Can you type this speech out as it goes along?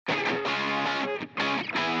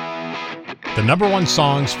The number one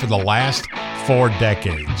songs for the last 4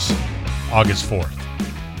 decades. August 4th.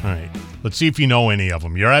 All right. Let's see if you know any of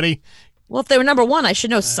them. You ready? Well, if they were number one, I should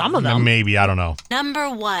know some of them. Maybe. I don't know. Number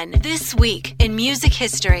 1 this week in music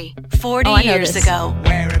history, 40 years ago.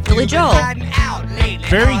 Billy Joel.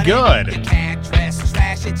 Very good.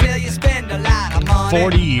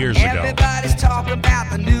 40 years ago. It's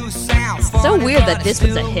so weird that this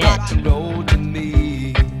was a hit.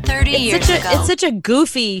 30 years ago. It's such a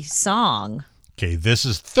goofy song. Okay, this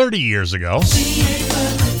is 30 years ago.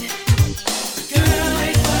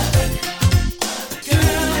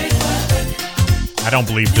 I don't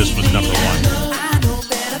believe this was number one.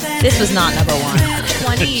 This was not number one.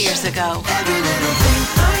 20 years ago.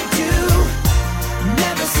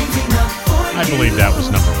 I believe that was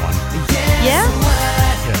number one. Yeah?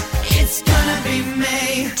 Yeah.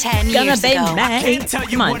 10 Gonna years be ago. May.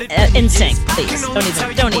 Come on, NSYNC, please.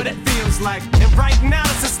 Don't even.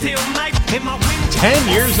 10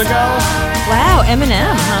 years ago? Wow,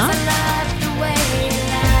 Eminem, huh?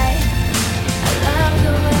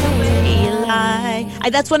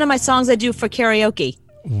 That's one of my songs I do for karaoke.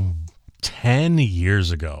 10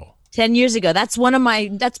 years ago. 10 years ago. That's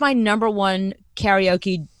my number one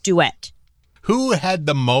karaoke duet. Who had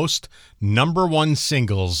the most number one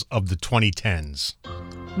singles of the 2010s?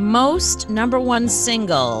 Most number one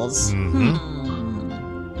singles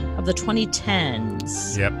of the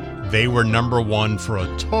 2010s. Yep. They were number one for a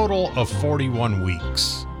total of 41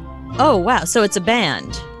 weeks. Oh, wow. So it's a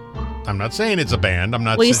band. I'm not saying it's a band. I'm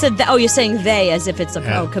not. Well, you said you're saying they as if it's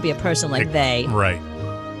it could be a person like they. Right.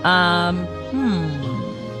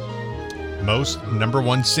 Most number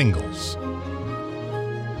one singles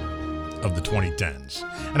of the 2010s.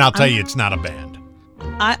 And I'll tell you, it's not a band.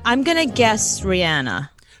 I'm going to guess Rihanna.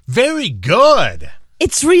 Very good.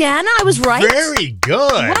 It's Rihanna? I was right? Very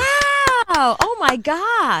good. Wow. Oh, my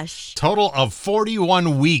gosh. Total of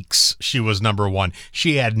 41 weeks she was number one.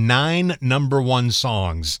 She had 9 number one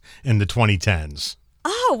songs in the 2010s.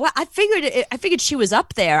 Oh, well, I figured she was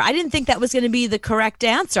up there. I didn't think that was going to be the correct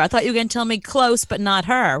answer. I thought you were going to tell me close, but not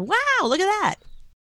her. Wow, look at that.